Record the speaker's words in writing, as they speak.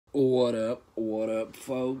What up,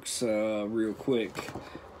 folks? Real quick,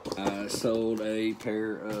 I sold a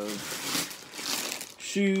pair of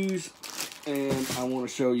shoes, and I want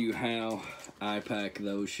to show you how I pack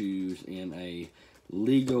those shoes in a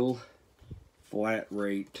legal flat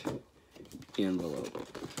rate envelope.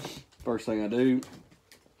 First thing I do,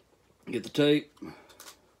 get the tape,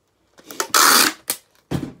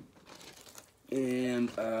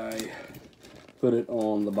 and I put it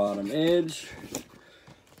on the bottom edge.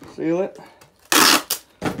 Seal it.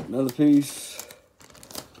 Another piece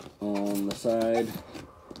on the side,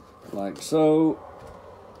 like so.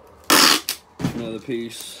 Another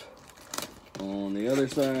piece on the other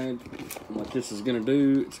side. And what this is going to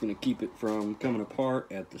do, it's going to keep it from coming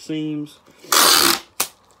apart at the seams.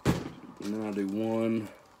 And then I'll do one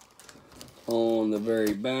on the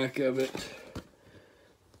very back of it,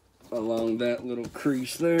 along that little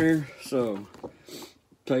crease there. So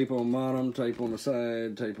tape on bottom, tape on the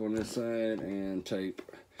side, tape on this side, and tape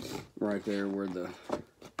right there where the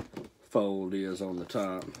fold is on the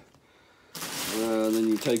top. Then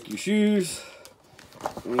you take your shoes,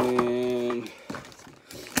 and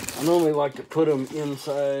I normally like to put them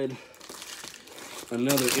inside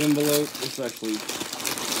another envelope. It's actually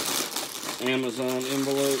Amazon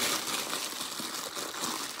envelope,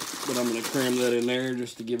 but I'm going to cram that in there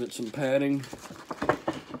just to give it some padding.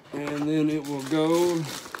 And then it will go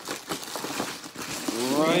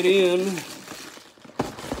right in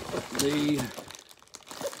the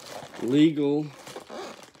legal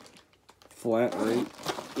flat rate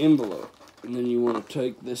envelope. And then you want to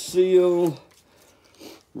take the seal,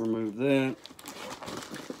 remove that.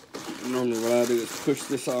 Normally what I do is push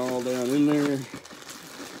this all down in there,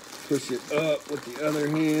 push it up with the other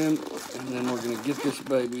hand, and then we're going to get this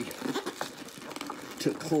baby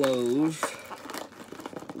to close.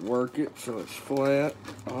 Work it so it's flat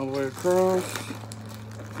all the way across.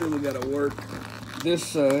 Then we got to work this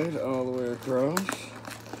side all the way across.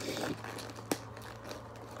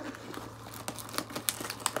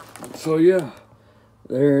 So yeah,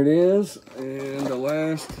 there it is. And the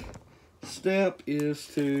last step is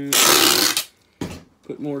to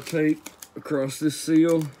put more tape across this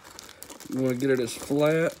seal. You want to get it as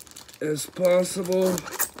flat as possible,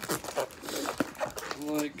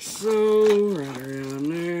 like so, right around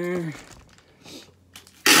there.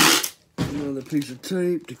 Another piece of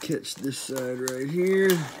tape to catch this side right here.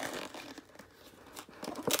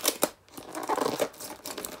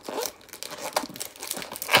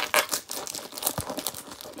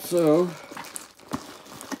 So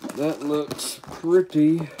that looks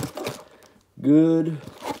pretty good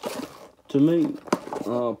to me.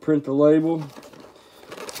 I'll print the label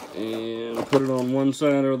and put it on one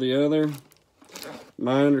side or the other.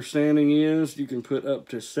 My understanding is you can put up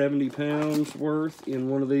to 70 pounds worth in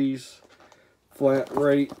one of these flat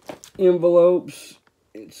rate envelopes.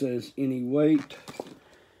 It says any weight.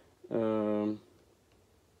 You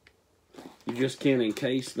just can't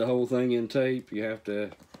encase the whole thing in tape. You have to,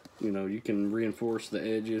 you can reinforce the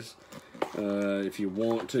edges. If you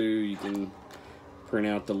want to, you can print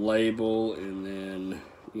out the label and then,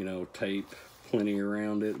 tape plenty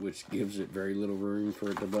around it, which gives it very little room for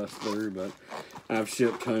it to bust through. But I've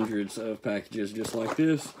shipped hundreds of packages just like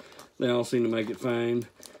this. They all seem to make it fine.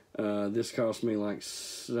 This cost me like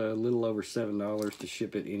a little over $7 to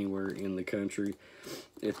ship it anywhere in the country.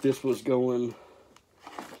 If this was going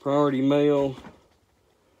priority mail,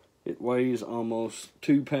 it weighs almost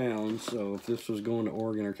 2 pounds. So if this was going to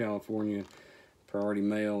Oregon or California, priority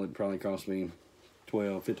mail, it'd probably cost me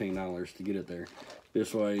 $12, $15 to get it there.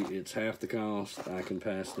 This way, it's half the cost. I can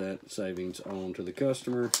pass that savings on to the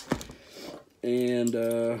customer. And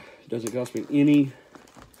it doesn't cost me any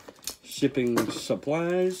shipping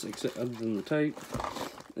supplies, except other than the tape.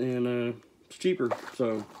 And it's cheaper.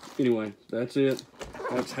 So, anyway, that's it.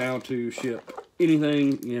 That's how to ship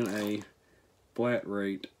anything in a flat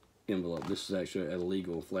rate envelope. This is actually a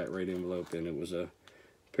legal flat rate envelope, and it was a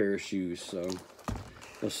pair of shoes. So,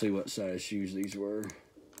 let's see what size shoes these were.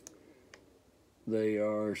 They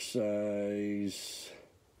are size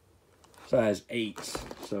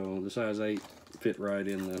 8s. So the size 8 fit right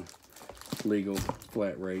in the legal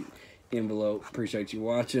flat rate envelope. Appreciate you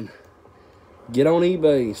watching. Get on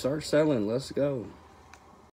eBay. Start selling. Let's go.